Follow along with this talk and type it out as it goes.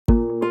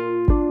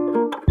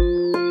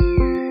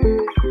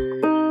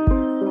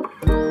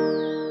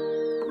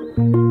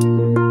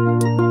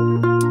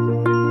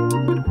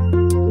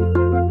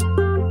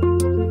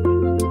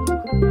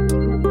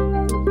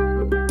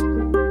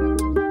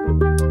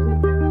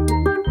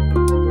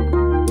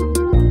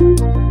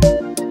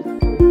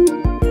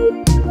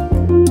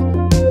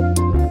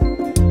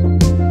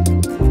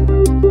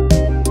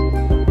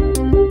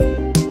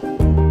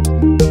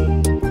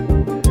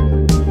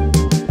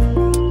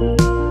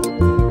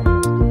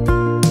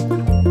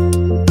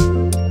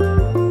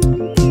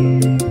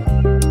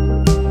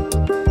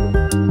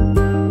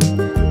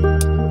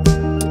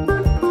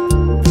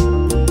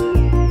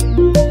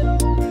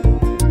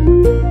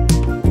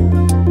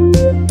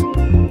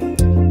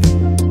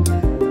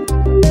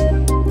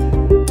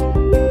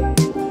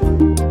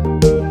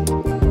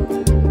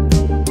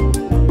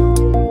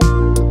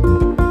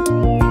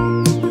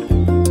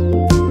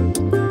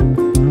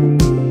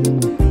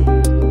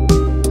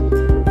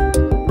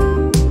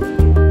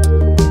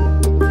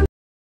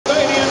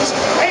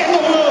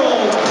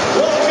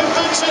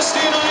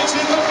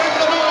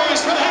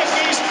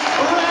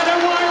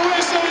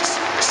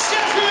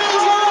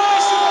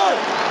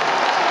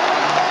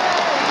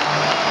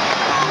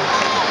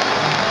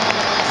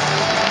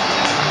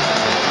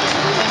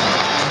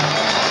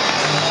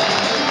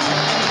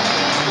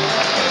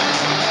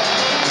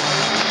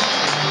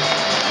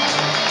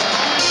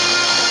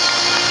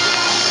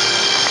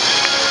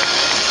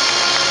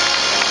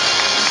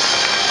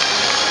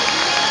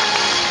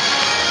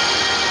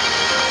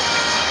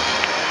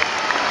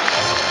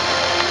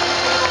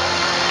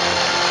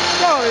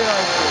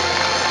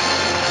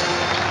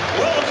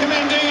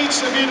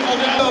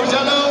Sheffield,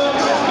 Dello,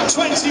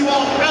 21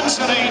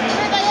 Anthony,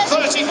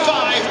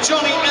 35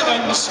 Johnny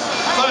Evans,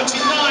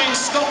 39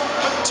 Scott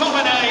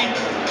McTominay,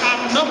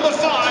 and number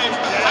 5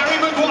 Harry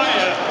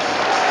Maguire.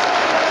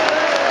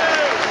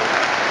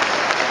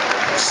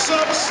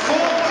 Subs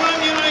for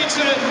Man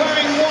United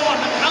wearing 1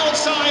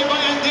 Altay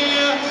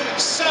Bayendir,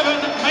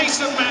 7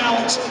 Mason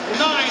Mount,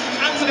 9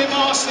 Anthony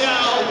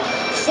Martial,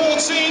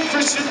 14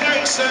 Christian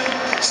Eriksen,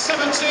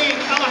 17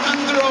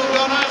 Alejandro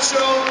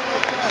Garnacho,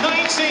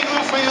 19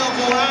 Rafael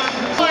Varane.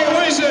 My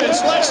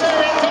Wizards, let's hear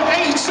it for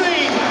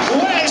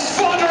 18 Wes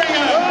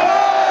Foderingham,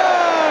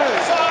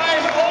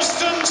 5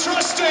 Austin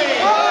Trusty,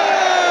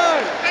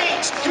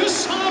 8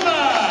 Gus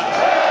Hammer,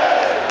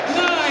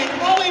 9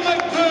 Ollie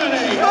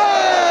McBurney,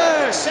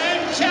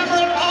 10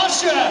 Cameron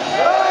Archer,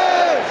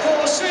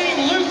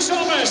 14 Luke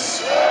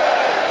Thomas,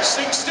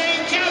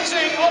 16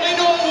 Captain Ollie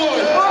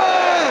Norwood,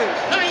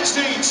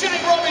 19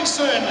 Jack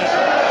Robinson,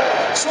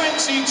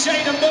 20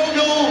 Jada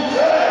Bogle,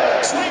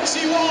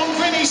 21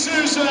 Vinny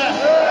Souza,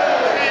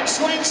 and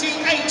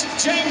 28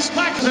 James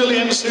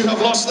Macmillions, who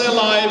have lost their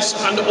lives,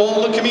 and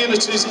all the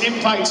communities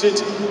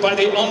impacted by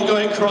the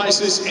ongoing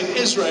crisis in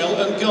Israel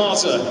and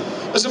Gaza.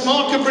 As a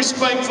mark of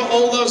respect for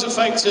all those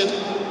affected,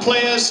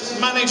 players,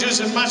 managers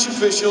and match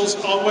officials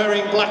are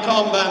wearing black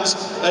armbands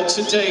at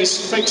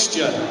today's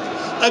fixture.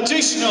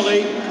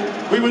 Additionally,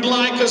 we would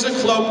like as a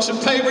club to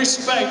pay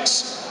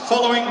respects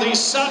following the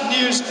sad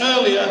news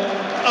earlier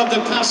of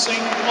the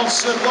passing of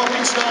Sir Bobby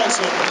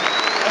Charlton,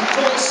 of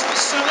course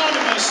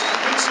synonymous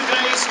with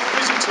today's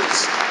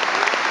visitors.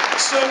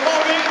 Sir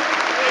Bobby,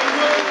 a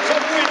World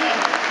Cup winner,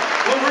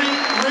 will be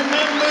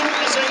remembered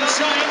as a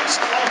giant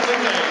of the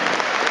game.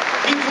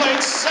 He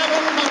played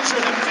 758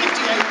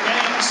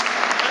 games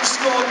and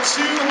scored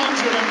 249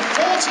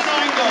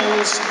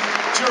 goals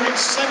during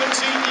 17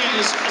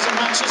 years as a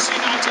Manchester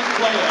United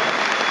player.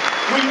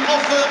 We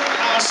offer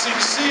our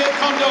sincere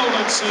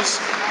condolences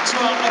to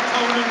our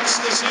opponents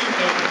this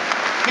evening,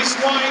 his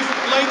wife,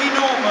 Lady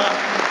Norma,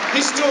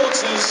 his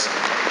daughters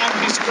and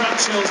his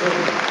grandchildren.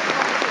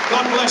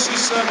 God bless you,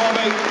 Sir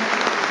Bobby.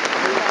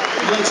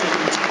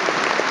 Legend.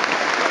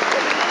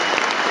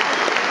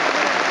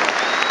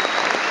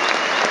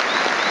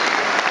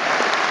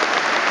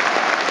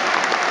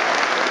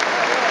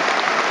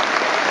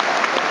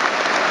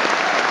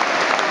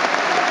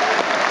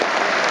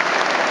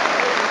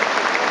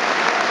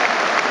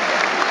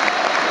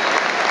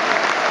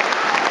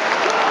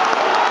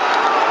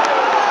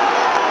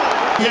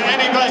 Get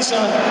any better.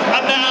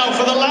 And now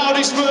for the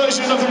loudest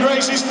version of the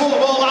greatest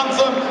football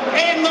anthem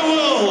in the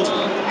world.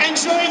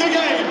 Enjoy the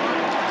game.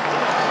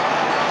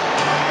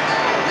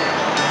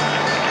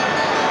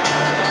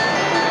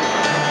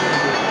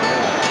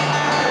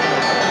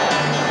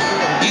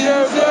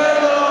 You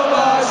feel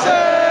my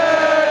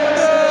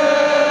sentence,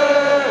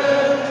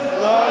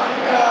 like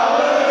a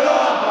coward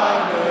on my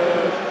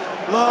nerve,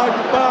 like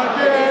a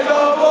packet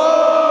of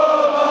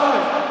woman,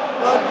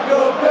 like a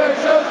good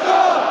picture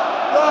star.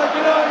 Like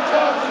an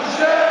unconscious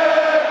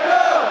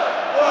Sheffield,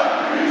 like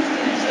a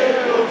greasy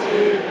Sheffield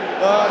team,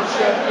 like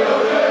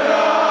Sheffield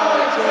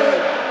United,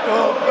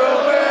 don't feel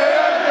me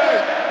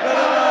again,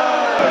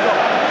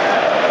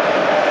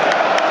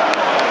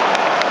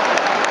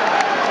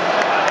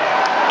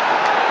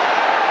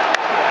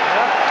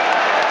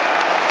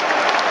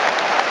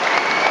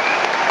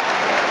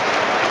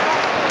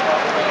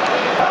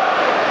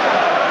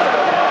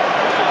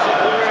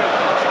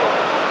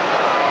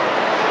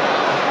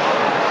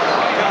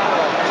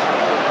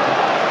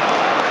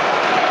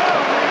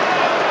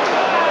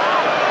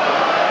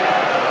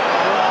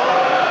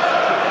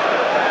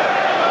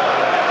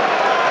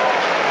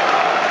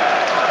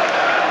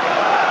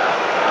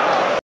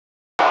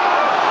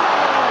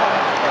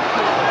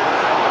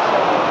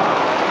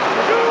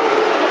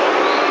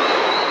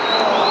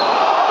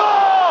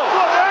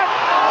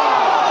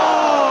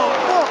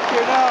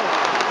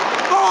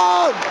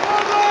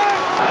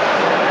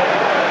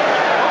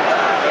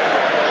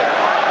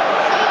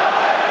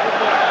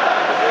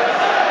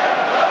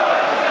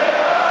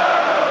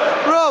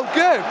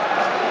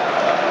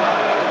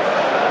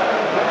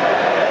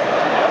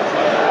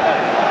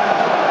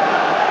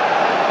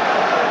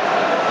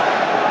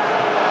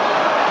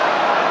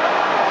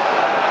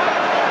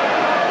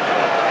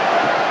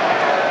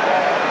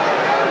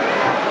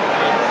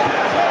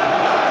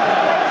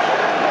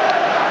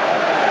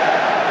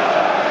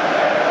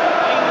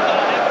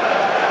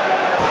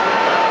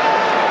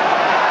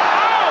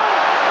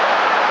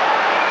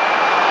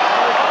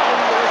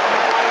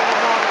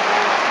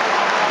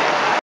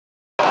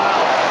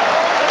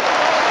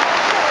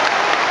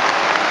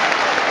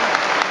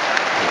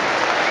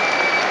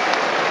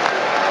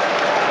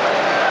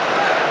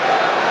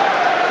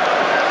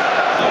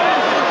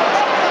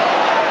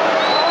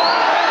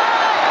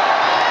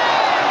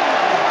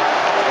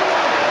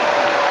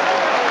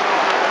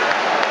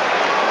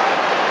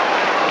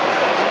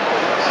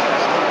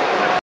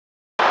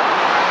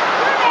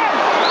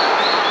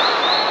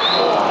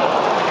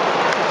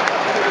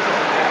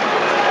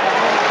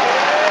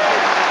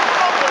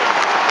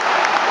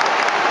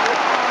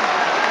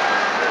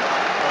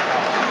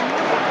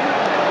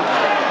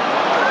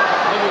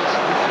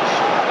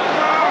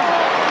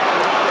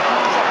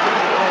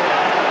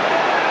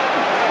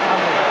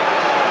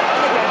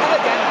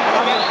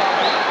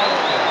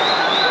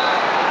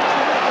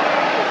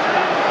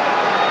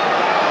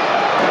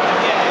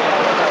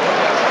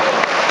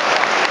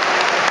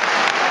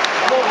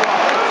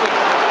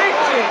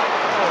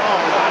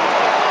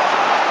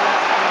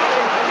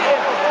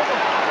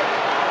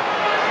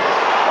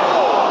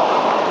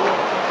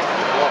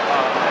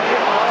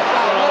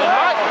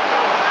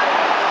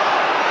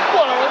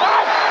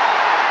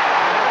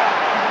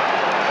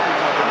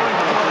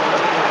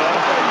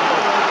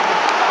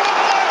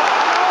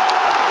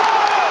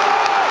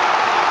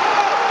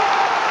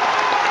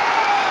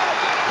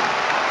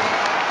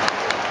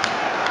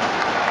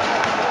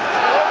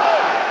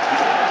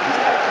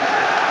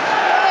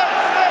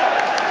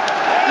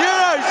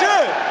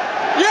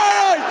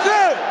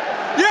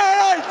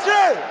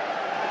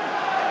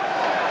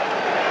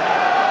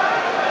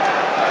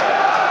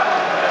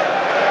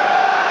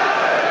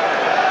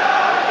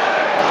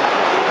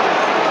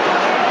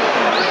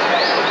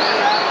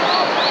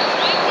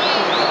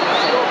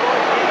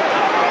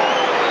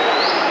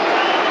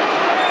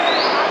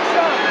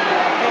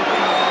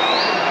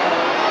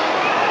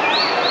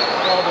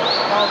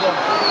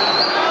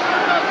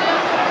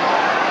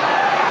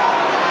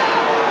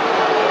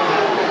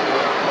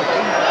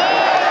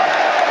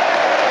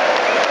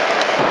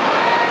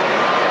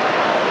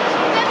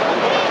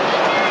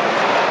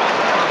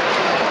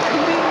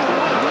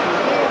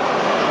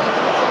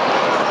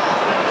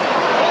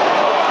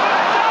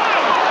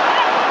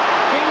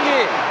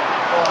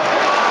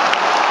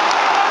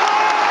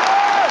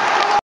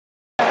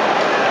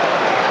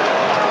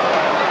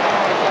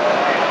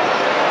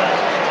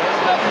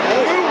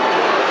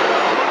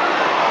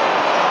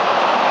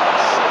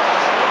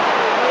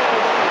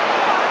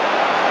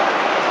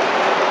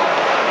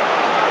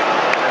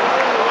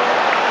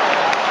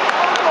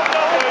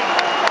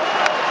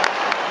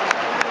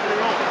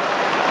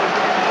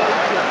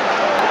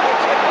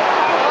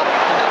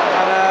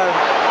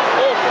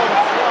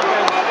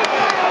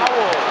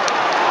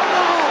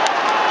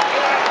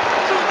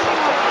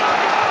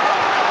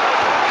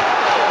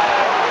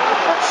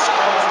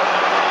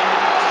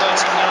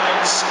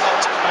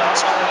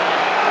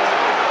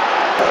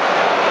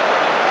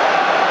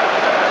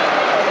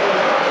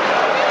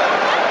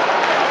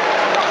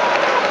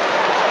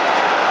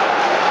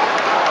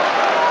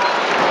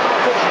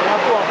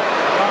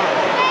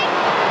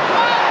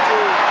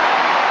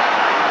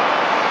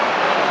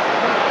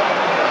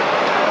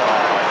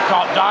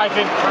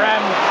 Kevin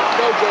Prem.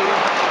 Go,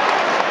 Jordan.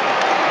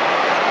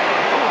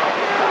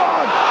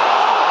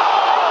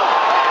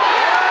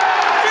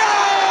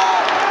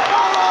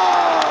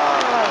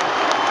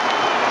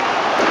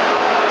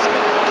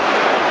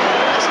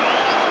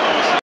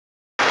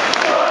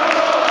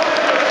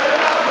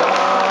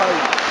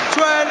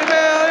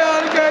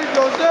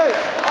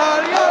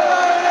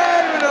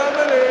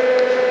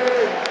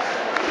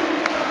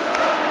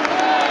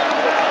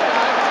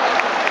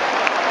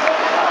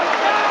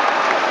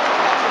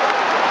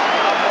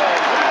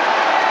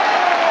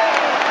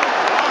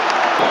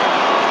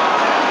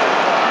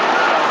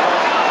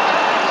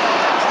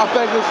 I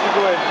beg this to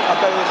go in. I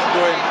beg this to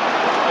go in.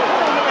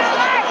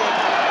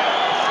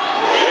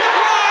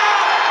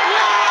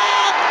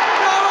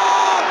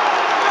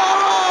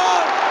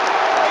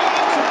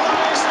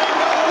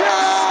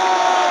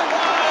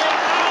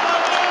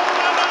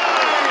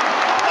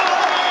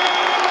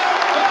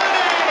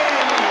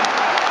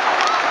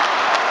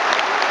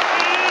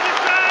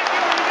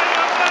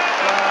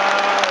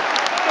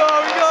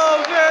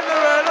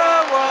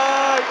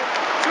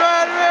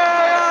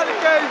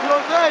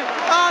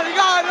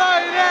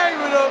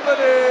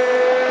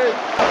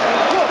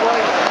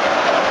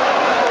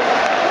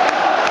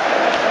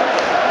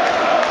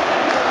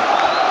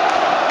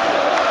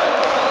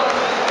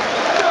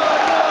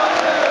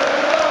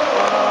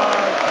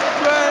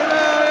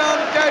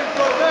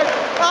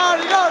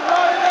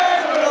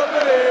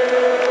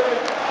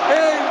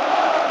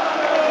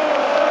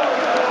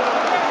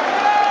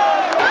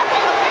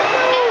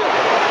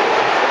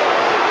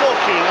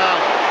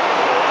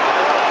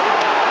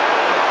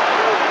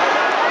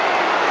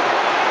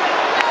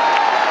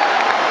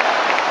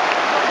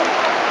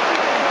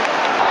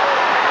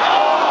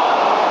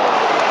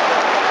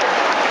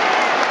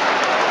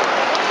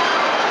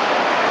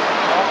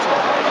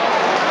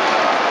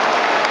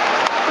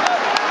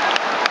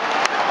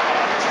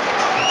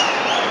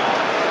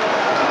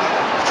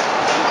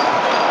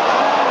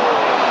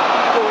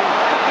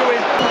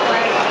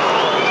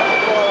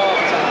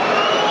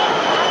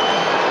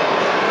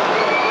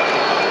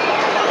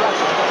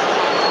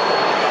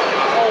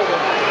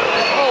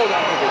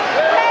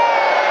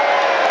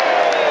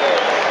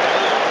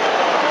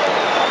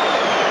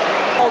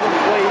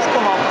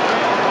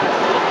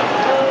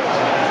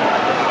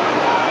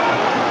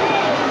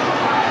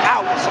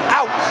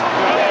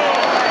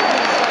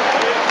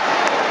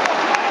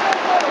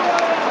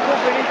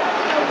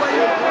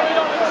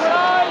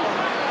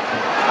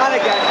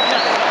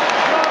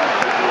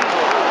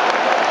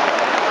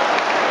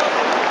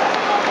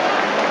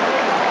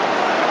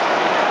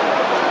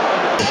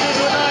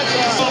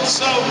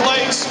 So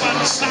plays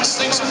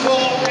fantastic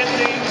support in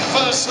the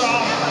first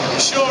half.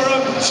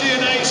 Shoreham,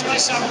 G&H,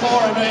 let's have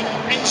more of it.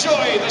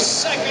 Enjoy the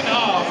second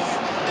half.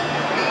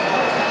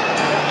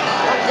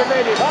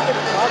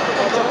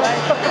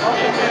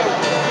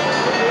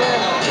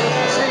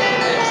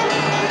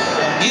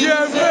 You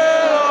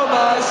fill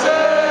my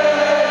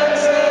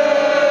senses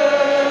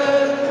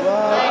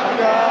like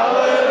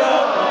going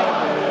up,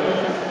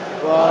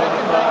 like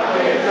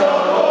fucking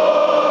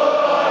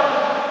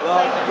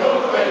like go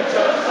fetch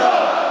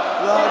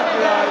like the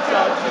lights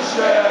out to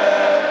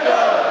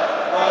Sheffield,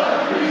 like a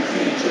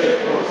greasy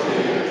triple C,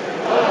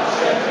 like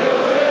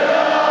Sheffield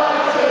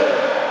United,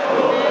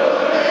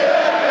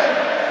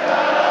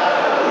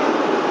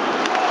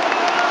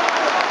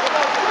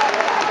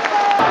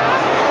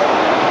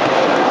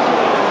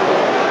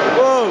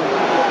 whoa,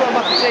 what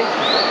about the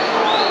safety?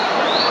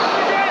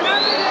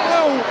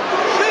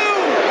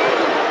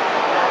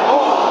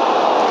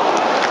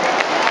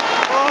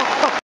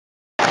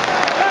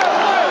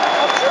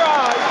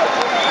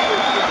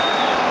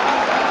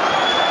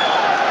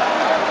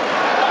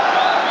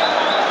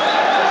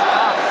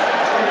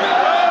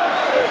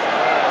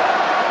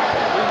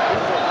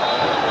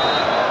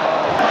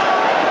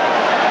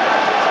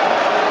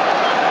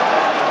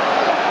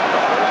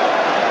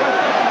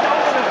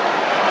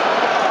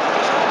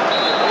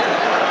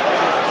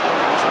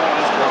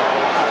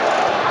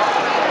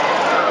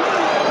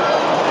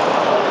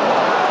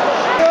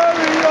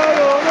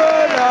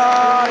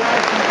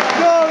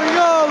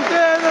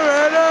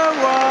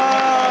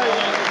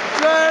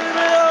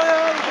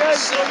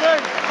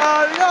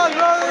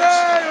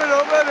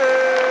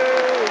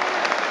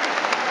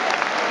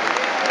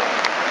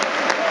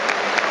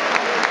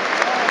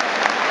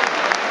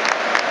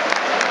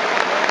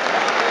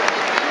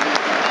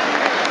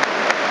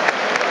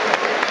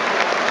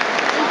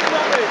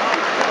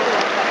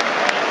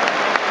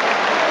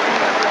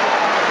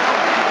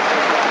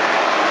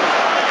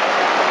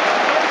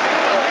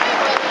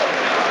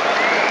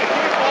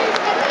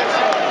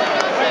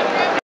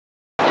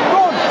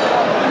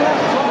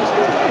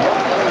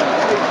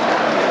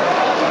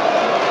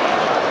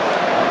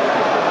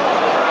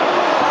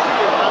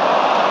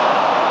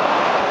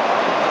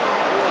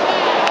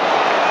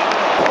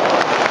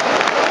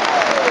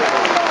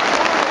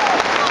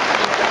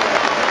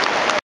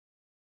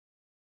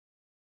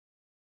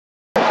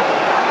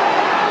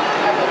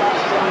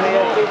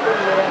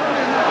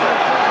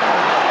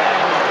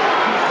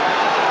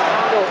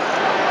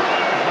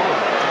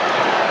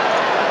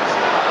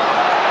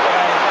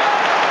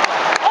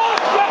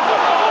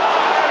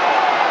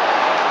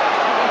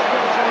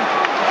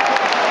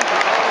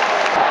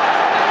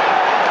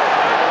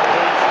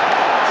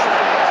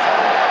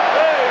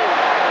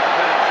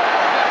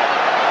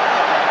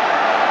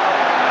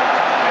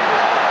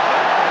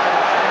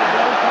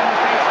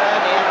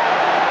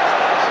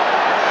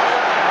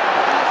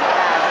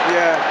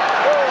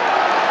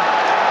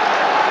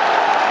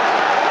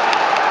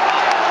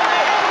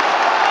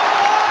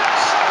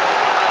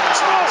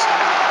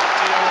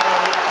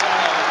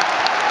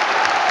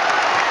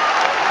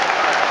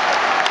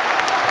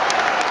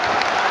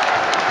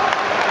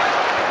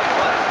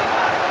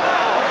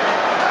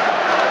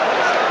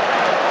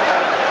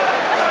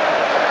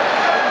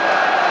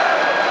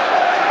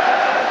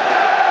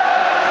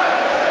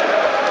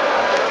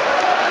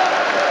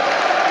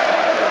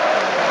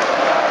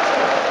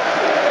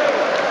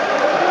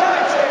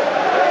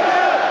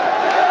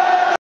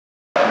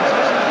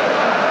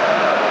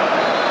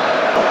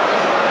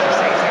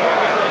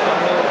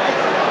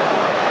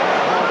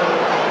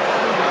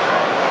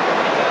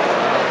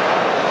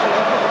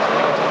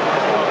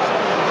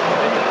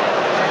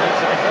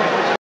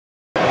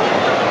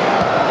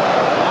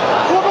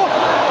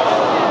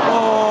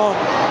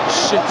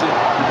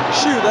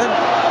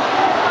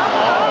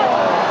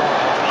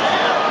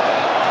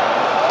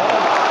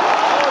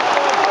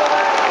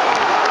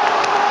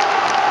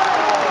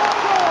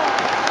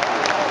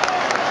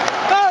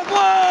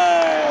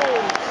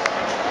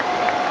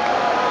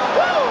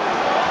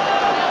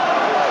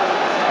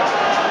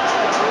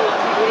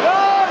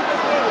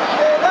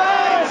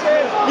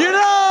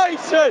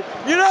 United!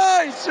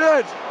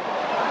 United!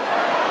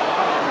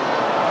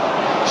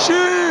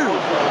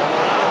 Shoot!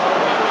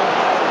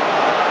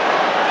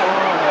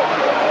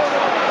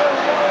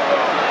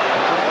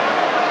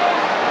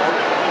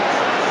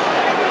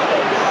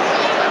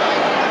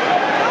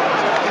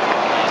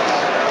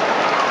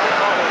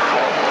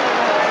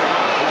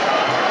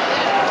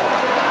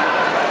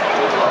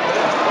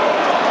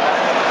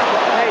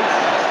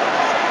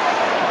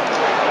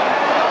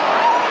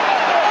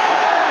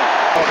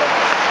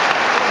 Hey.